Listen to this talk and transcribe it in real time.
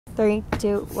3,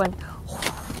 2, 1.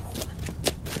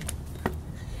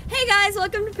 Hey guys,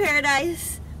 welcome to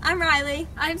Paradise. I'm Riley.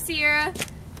 I'm Sierra.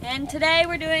 And today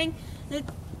we're doing the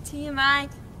TMI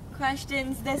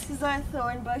questions. This is our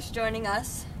thorn bush joining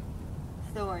us.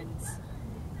 Thorns.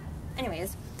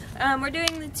 Anyways, we're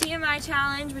doing the TMI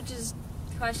challenge, which is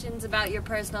questions about your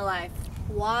personal life,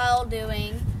 While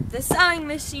doing the sewing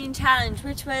machine challenge,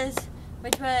 which was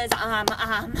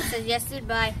suggested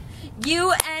by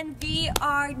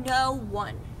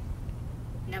UNVR01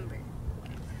 number.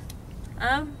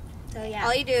 So yeah,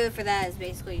 All you do for that is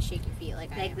basically shake your feet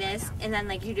like this, and then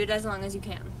like you do it as long as you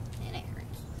can. And it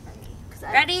hurts.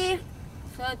 Ready?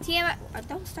 So TMI,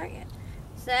 don't start yet.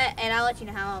 Set, and I'll let you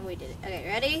know how long we did it. Okay,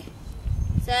 ready?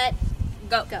 Set,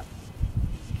 Go. go.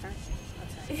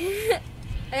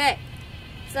 Okay,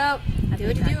 so do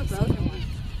it to do it both or one?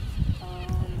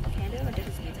 Can I do it or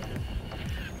just need to?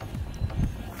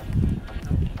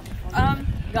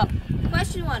 Go.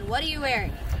 Question 1, what are you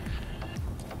wearing?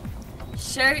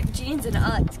 Shirt, jeans, and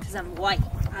Uggs, because I'm white.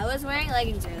 I was wearing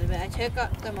leggings earlier, but I took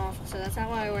them off, so that's not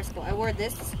why I wore school. I wore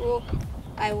this to school.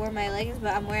 I wore my leggings,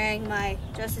 but I'm wearing my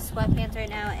Justice sweatpants right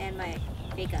now and my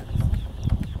fake Uggs.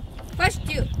 Question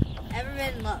 2, ever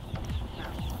been in love?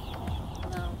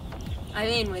 No. I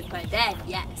mean, with my dad,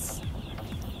 yes.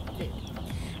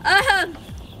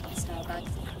 Starbucks.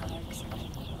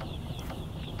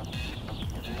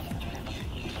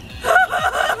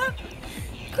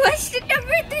 Question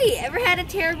number 3, ever had a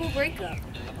terrible breakup?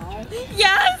 No.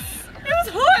 Yes! It was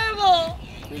horrible!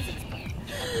 Please explain.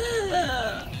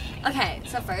 Okay,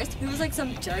 so first, he was like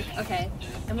some jerk, okay?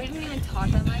 And we didn't even talk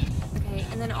that much, okay?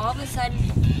 And then all of a sudden,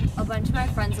 a bunch of my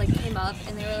friends like came up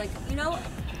and they were like, you know,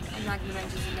 I'm not gonna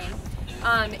mention his name,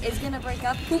 is gonna break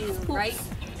up with you, right?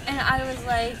 And I was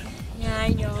like, yeah, I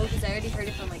know, because I already heard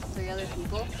it from like 3 other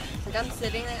people. Like I'm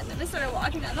sitting there, and then I started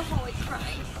walking down the hallway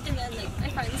crying, and then like my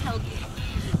friends held me.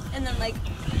 And then like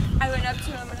I went up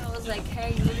to him and I was like,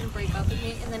 hey, you didn't break up with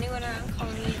me. And then he went around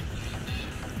calling me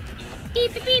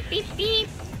beep beep beep beep beep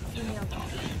female dog.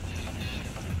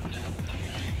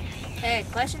 Okay,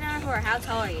 question number 4, how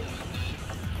tall are you?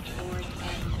 4, 10,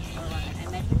 11. I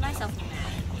measured myself in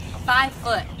that. 5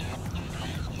 foot.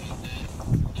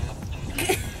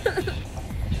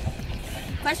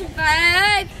 Question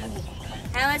 5,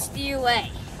 how much do you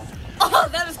weigh? Oh,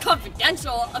 that is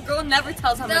confidential. A girl never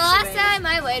tells how The much last she weighs. time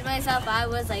I weighed myself, I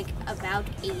was like about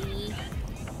 88.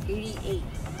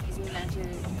 Because we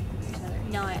measured each other.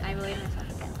 No, I weighed myself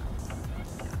again.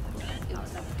 It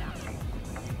was like a doctor.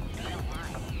 I don't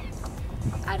lie.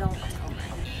 I don't tell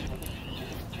mine.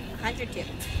 102.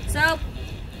 So,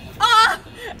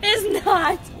 It's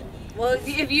not. well,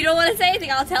 if you don't want to say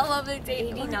anything, I'll tell them it's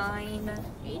 89.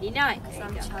 89. Because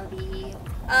I'm chubby.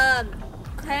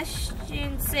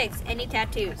 Question 6, any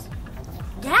tattoos?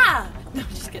 Yeah. No, I'm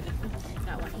just kidding.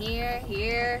 Got one here.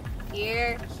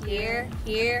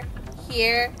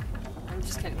 I'm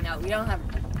just kidding. No, we don't have.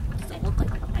 Don't look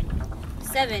like I do.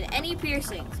 7, any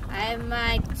piercings? I have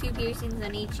my 2 piercings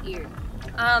on each ear.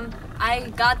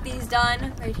 I got these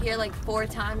done right here like 4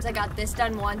 times. I got this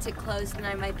done once, it closed, and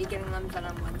I might be getting them done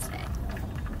on Wednesday.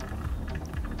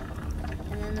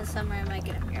 And then this summer I might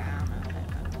get up here. I don't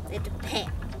know. It depends.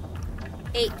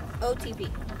 8, OTP.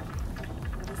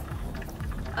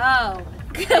 Oh.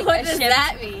 What does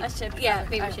that mean? A ship. Yeah,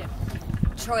 favorite ship.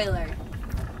 Troiler.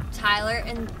 Tyler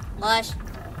and Lush.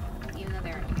 Even though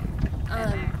they're right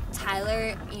here.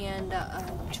 Tyler and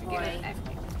Troy. I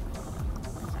forget.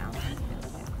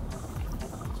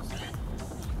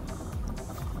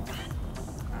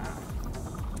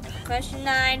 Question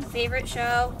 9, favorite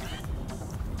show?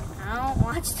 I don't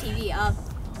watch TV.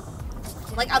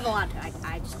 Like I'm allowed to.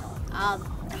 I just don't. I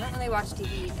don't really watch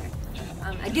TV either.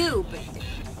 I do, but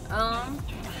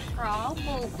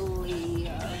probably The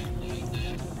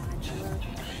Bachelor,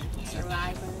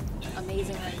 Survivor,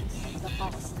 Amazing Race, The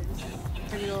Fosters,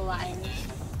 Pretty Little Liars,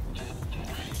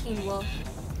 Teen Wolf,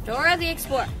 Dora the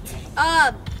Explorer.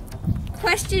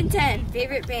 Question 10,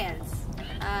 favorite bands?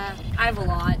 I have a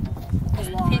lot.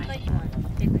 Pick like one.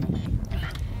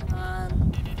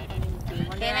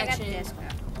 One Panic at the Direction, Disco.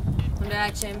 One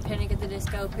Direction, Panic at the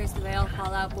Disco, Pierce the Veil,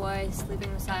 Fall Out Boy,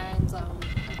 Sleeping with Sirens, I don't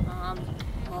know,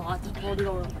 a bunch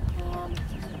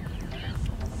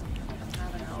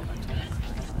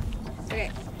of Okay.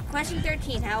 Question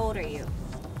 13, how old are you?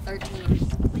 13.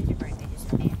 When's your birthday?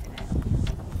 Just answer that.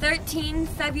 13,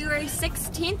 February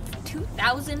 16th,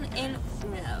 2000 and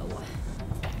no.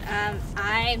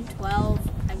 I'm 12.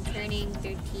 I'm turning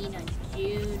 13 on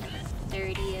June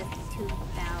 30th,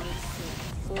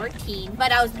 2014.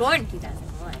 But I was born in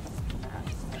 2001.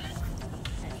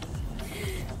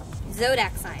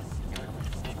 Zodiac sign.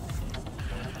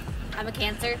 I'm a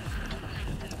Cancer.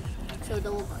 So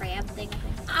the little crab thing.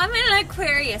 I'm an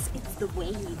Aquarius. It's the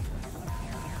wave.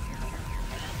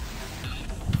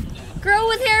 Girl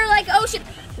with hair like ocean.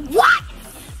 What?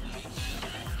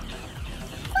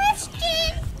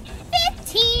 Question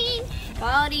 15.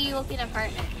 Quality you looking at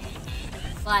partner.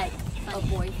 Like a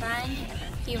boyfriend.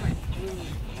 Humor.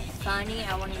 Funny.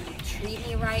 I want him to treat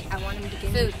me right. I want him to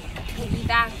give Food. me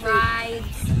piggyback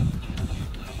rides.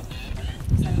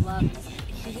 Because I love this.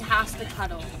 He has to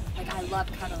cuddle. Like, I love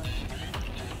cuddling.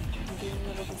 I'm giving you a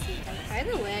little deceit. By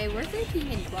the way, we're 13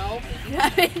 and 12 if you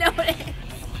haven't noticed.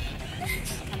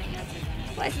 Kind of answered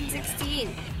that. Question 16.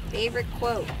 Favorite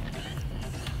quote.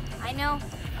 I know.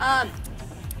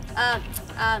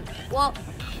 Well,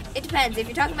 it depends. If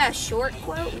you're talking about a short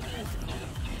quote,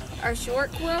 our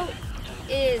short quote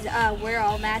is "We're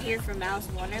all mad here" from Alice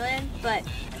in Wonderland. But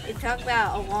if you talk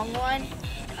about a long one,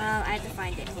 I have to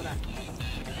find it. Hold on.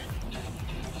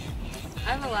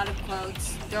 I have a lot of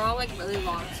quotes. They're all like really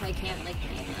long, so I can't like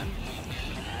name them.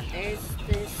 There's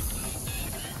this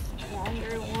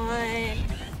longer one.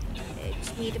 I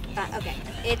just need to find. Okay,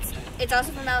 it's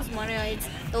also from Alice in Wonderland. It's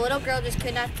the little girl just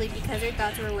could not sleep because her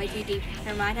thoughts were way too deep.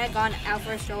 Her mind had gone out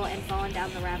for a stroll and fallen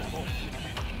down the rabbit hole.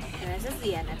 And this is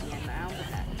the end at the end, but I don't put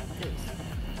that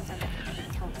because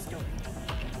I'm telling the story.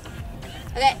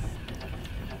 Okay.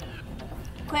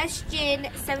 Question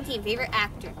 17. Favorite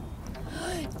actor.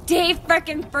 Dave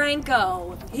frickin'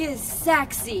 Franco. He is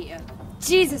sexy.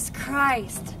 Jesus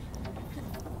Christ.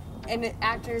 And the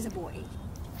actor is a boy.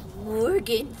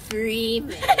 Morgan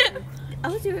Freeman. I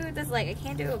was doing it with this leg. I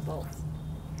can't do it with both.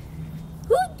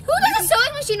 Who does a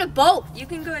sewing machine with both? You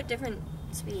can go at different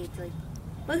speeds. Like,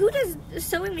 But who does a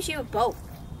sewing machine with both?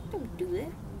 Don't do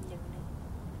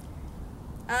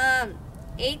that.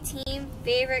 18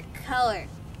 favorite color.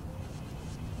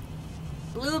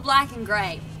 blue, black, and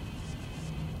gray.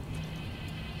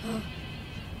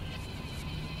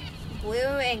 Blue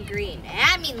and green.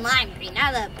 I mean lime green,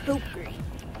 not the poop green.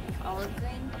 Olive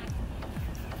green.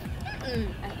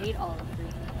 I hate olive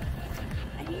green.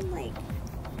 I mean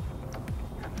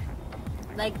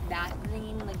Like that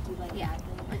green. Like you like Yeah. that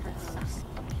green. Like that Gross. sauce.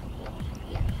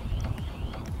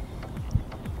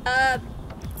 Yeah.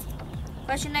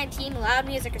 Question 19, loud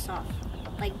music or soft?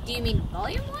 Like, do you mean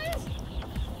volume-wise?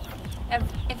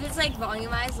 If it's like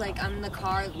volume-wise, like I'm in the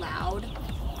car loud.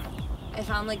 If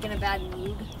I'm like in a bad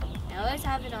mood. I always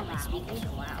have it on my speakers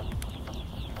so loud.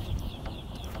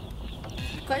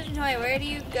 Question 20, where do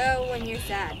you go when you're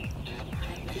sad?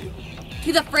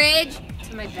 To the fridge.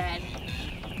 To my bed.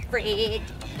 Fridge.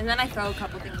 And then I throw a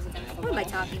couple things against the What wall. am I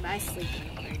talking about? I sleep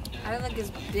in the fridge. I have like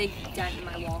this big dent in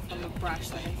my wall from a brush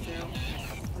that I threw.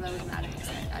 And I was mad at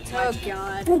myself. Oh,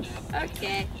 God.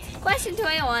 Okay. Question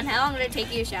 21, how long did it take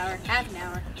you to shower? Half an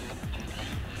hour.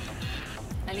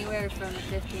 Anywhere from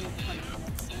 15 to 20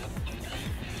 minutes.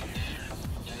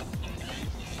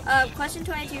 Question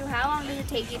 22, how long does it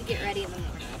take you to get ready in the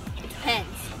morning? It depends.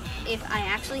 If I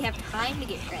actually have time to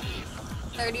get ready,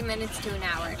 30 minutes to an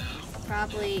hour.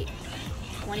 probably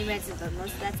 20 minutes, but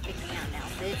most of that's picking out an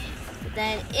outfit. But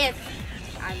then if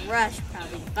I'm rushed,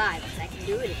 probably 5, because I can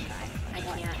do it in 5. I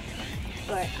can't.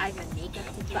 But I have my makeup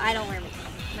to do. But I don't wear makeup.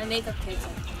 My makeup takes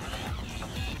like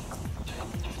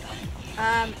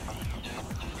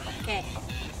Okay.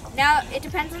 Now, it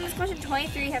depends on this question.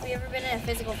 23, have you ever been in a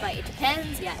physical fight? It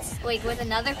depends. yes. Like, with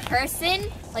another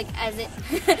person, like, as it,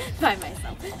 by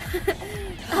myself.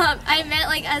 I meant,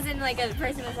 like, as in, like, a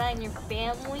person that's not in your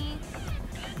family.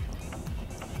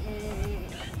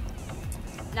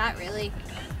 Not really,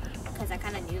 because I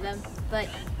kind of knew them. But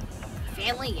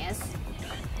family, yes.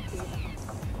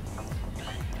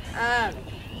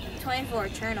 24,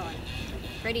 turn on.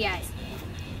 Pretty eyes.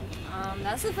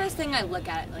 That's the first thing I look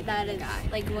at. Like That the is, guy.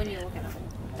 like, when you look at them.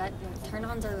 That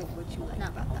turn-ons are like what you like No.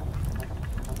 about them.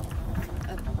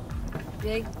 A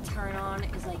big turn-on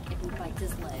is like if he bites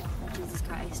his lip. Jesus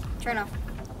Christ. Turn off.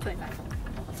 25.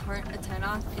 A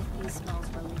turn-off if he smells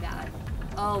really bad.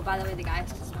 Oh, by the way, the guy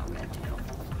has to smell good too.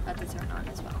 That's a turn-on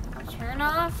as well. Turn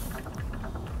off.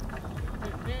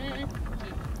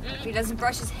 If he doesn't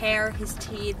brush his hair, his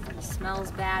teeth, if he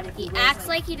smells bad, if He wears, acts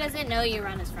like he doesn't know you're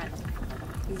on his front.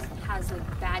 he has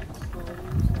like bad clothes,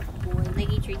 like boy, Like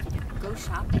he treats you different. go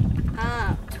shopping.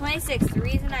 26, the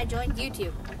reason I joined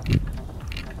YouTube.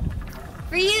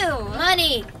 For you!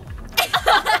 Money!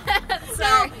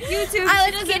 Sorry, YouTube I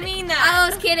was doesn't kidding. mean that. I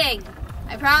was kidding.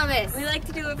 I promise. We like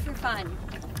to do it for fun.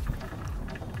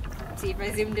 See if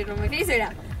I zoomed in on my face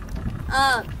right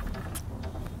now.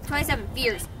 27,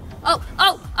 fears. Oh!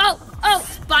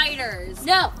 Spiders.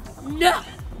 No!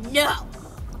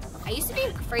 I used to be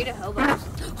afraid of hobos.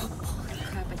 Holy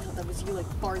crap, I thought that was you like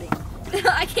farting.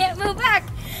 I can't move back.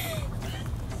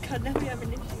 God, now we have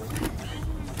an issue.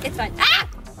 It's fine. Ah!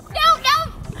 No!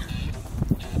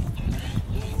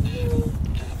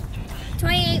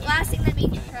 28, last thing that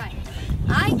made you cry.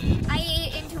 I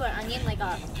ate into an onion like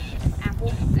a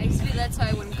apple. I used to do that so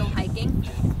I wouldn't go hiking.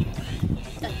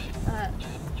 The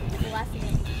last thing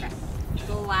that made you cry.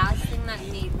 The last thing that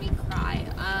made me cry,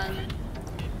 I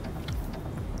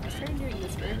started doing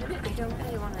this for a minute. I don't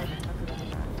really want to talk about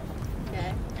that.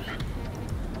 Okay.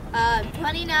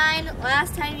 29,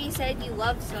 last time you said you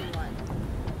loved someone.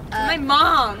 My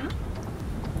mom!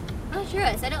 Oh, sure,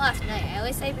 I said it last night. I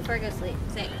always say it before I go to sleep.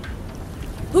 Say it.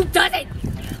 Who doesn't?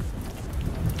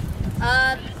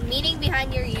 Meaning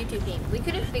behind your YouTube name. We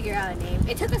couldn't figure out a name.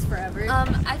 It took us forever.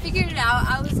 I figured it out.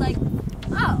 I was like,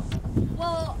 oh,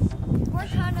 well, we're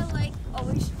kind of like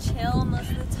always chill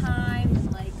most of the time.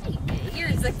 Like,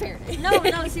 You're like parent.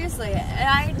 no, seriously. I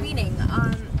had a meeting.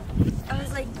 I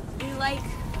was like, we like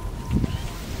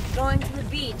going to the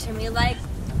beach and we like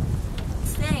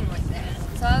staying like there.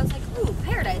 So I was like, ooh,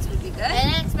 paradise would be good.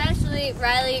 And then especially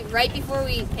Riley, right before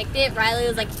we picked it, Riley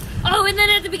was like, oh, and then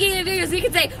at the beginning of the videos we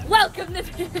could say, welcome to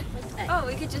paradise. Oh,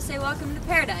 we could just say welcome to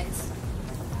paradise.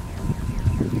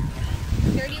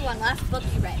 31, last book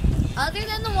you read. Other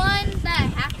than the one that I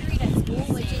have to read at school,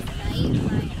 which is Night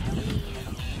by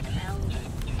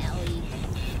Ellie.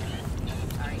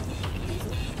 Sorry.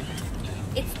 Weasel.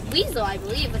 It's Weasel, I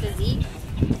believe, with a Z.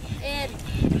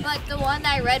 But the one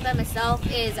that I read by myself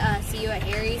is See You at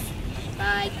Harry's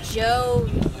by Joe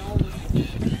Knowles.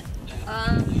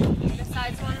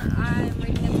 Besides one I'm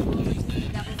reading at school, which is The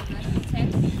Devil's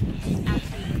Arithmetic, which is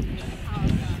actually really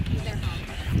good. They're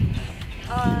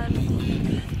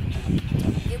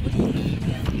it would be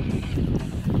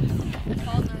The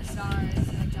Fault in Our Stars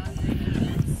by John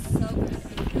Green. It's so good.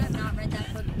 If you have not read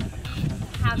that book,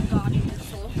 have God in your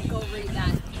soul, go read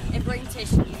that. And bring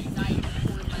tissues, because I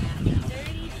poured my ass out.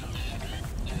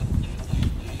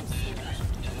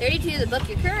 32, the book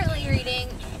you're currently reading,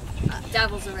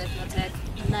 Devil's Arithmetic.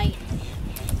 Night.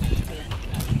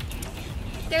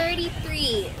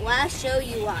 33, last show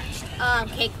you watched,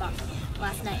 Cake Box,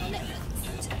 last night on Netflix.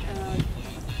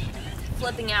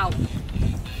 Flipping out.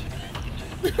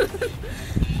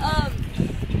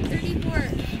 34,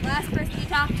 last person you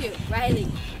talked to, Riley.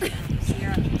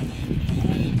 Sierra.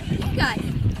 You guys.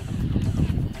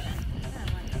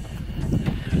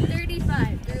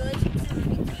 35, the relationship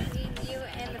between you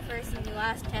and the person you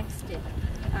last texted.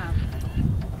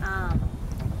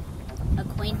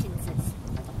 Acquaintances.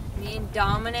 Me and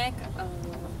Dominic.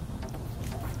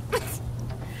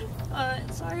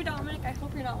 Sorry, Dominic. I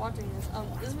hope you're not watching this.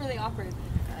 This is really awkward.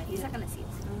 He's not gonna see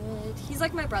this. He's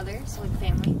like my brother, so like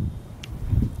family.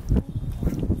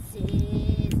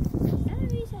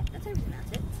 That's how you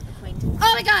pronounce it. Acquaintance.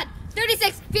 Oh my god!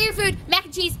 36, favorite food, mac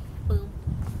and cheese. Boom.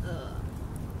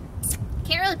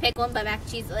 Can't really pick one, but mac and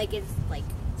cheese like is like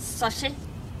sushi.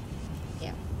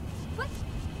 Yeah. What?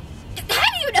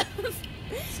 How do you know?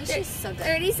 Sushi's so good.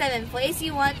 37, place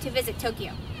you want to visit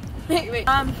Tokyo. Wait.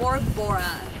 Bora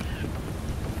Bora.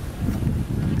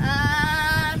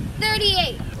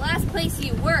 38, last place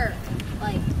you were.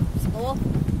 Like, school,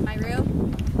 my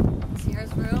room,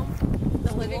 Sierra's room.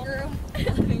 the living room.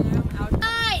 Living room. Out.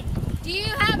 9, do you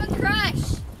have a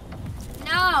crush?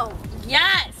 No.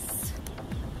 Yes.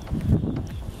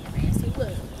 Yes, you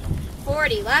would.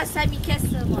 40, last time you kissed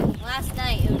someone. Last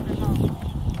night, it was my mom.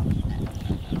 I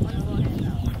can't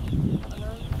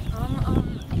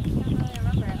really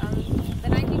remember. The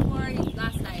night before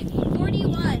last night.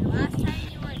 41, last time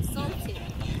you were insulted.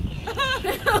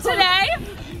 Today?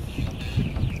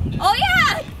 Oh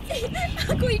yeah!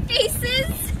 Ugly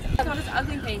faces! What is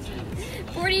ugly faces?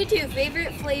 42,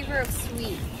 favorite flavor of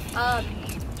sweet.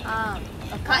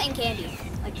 Cotton candy.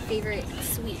 Like favorite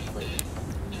sweet flavor.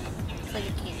 It's like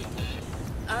a candy.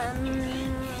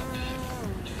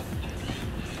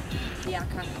 Yeah,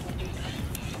 cotton candy.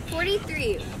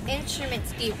 43,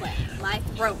 instruments do you play? My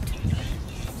throat.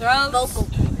 Throat. Vocal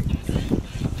cords.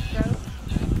 Throat.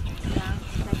 Yeah.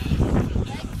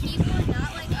 Like keyboard,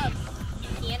 not like a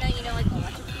piano, you know, like the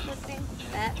electric keyboard thing.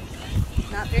 That.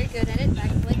 Not very good at it. Back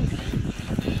to play.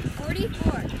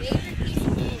 44, favorite piece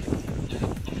of jewelry.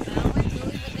 I don't wear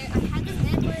jewelry, but I had this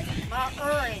necklace. My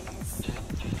earrings.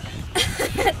 I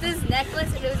had this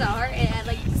necklace and it was a heart and it had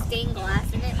like stained glass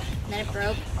in it. And then it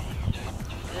broke.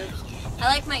 Oops. I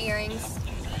like my earrings.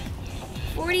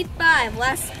 45,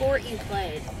 last sport you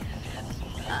played.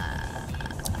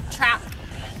 Trap.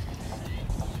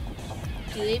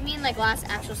 Do they mean like last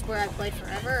actual sport I played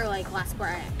forever or like last sport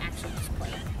I actually just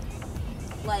played?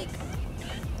 Like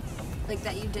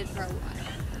that you did for a while.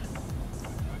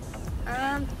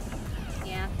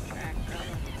 Yeah, track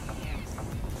probably.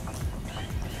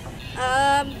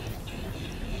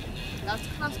 That's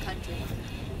cross country.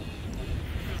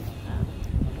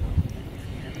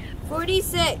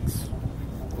 46.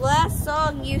 Last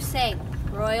song you sang.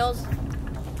 Royals.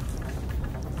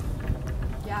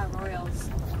 Yeah, Royals.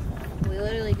 We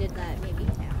literally did that maybe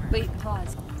an hour. Wait,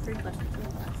 pause. 3 questions.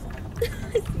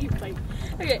 You played.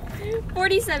 Okay.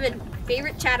 47.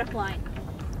 Favorite chat up line.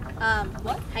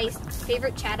 What?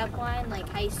 Favorite chat up line, like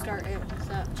how you start a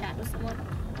chat with someone.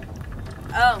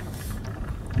 Oh.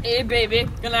 Hey, baby,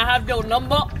 can I have your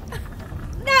number?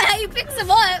 Not how you pick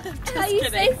someone up. How you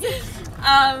kidding. say.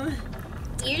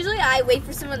 Usually I wait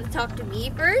for someone to talk to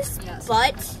me first, Yes.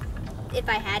 but if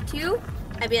I had to,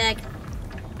 I'd be like,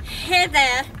 hey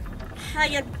there, how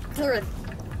you doing?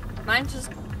 Mine's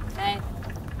just, hey.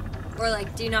 Or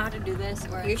like, do you know how to do this?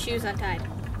 Or Your shoes untied.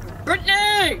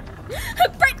 Brittany!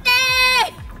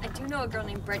 Brittany! I do know a girl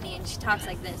named Brittany, and she talks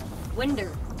like this.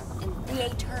 Winder and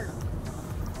theater.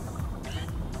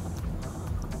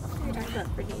 You're talking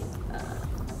about Brittany.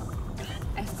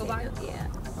 Escobar? Yeah.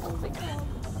 Oh my god.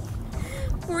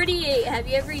 48. Have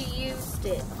you ever used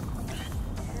it?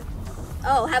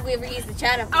 Oh, have we ever used the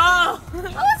chat up? Oh! I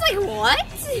was like, what?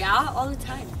 Yeah, all the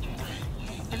time.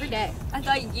 Every day. I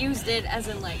thought you used it as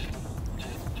in like,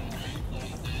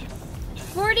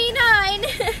 49.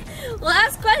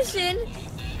 Last question.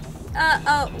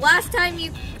 Last time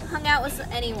you hung out with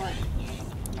anyone?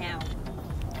 Now.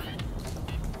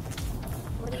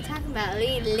 What are you talking about?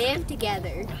 We live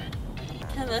together.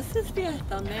 can this just be a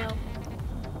thumbnail?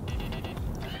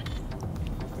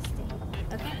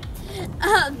 Okay.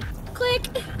 Click.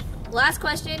 Last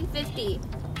question, 50.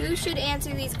 Who should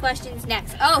answer these questions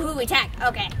next? Oh, who we tag?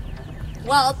 Okay.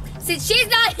 Well, since she's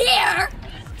not here,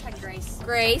 Tag Grace.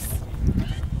 Grace.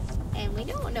 And we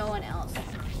don't know no one else.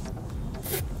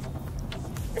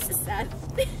 This is sad.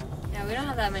 Yeah, we don't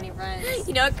have that many friends.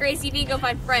 You know what, Grace? You need to go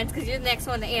find friends because you're the next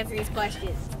one to answer these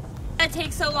questions. It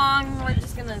takes so long, we're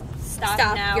just gonna stop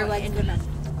now. Your legs go nuts.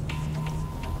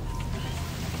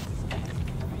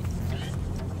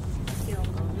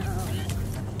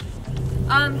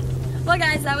 Well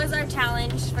guys, that was our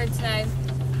challenge for today.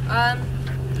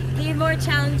 Leave more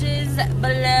challenges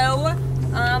below.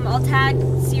 I'll tag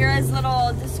Sierra's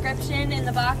little description in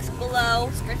the box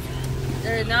below.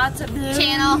 Or not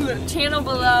channel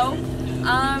below.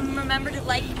 Remember to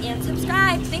like and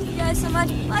subscribe. Thank you guys so much.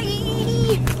 Bye.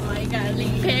 Oh my god,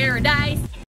 leave paradise.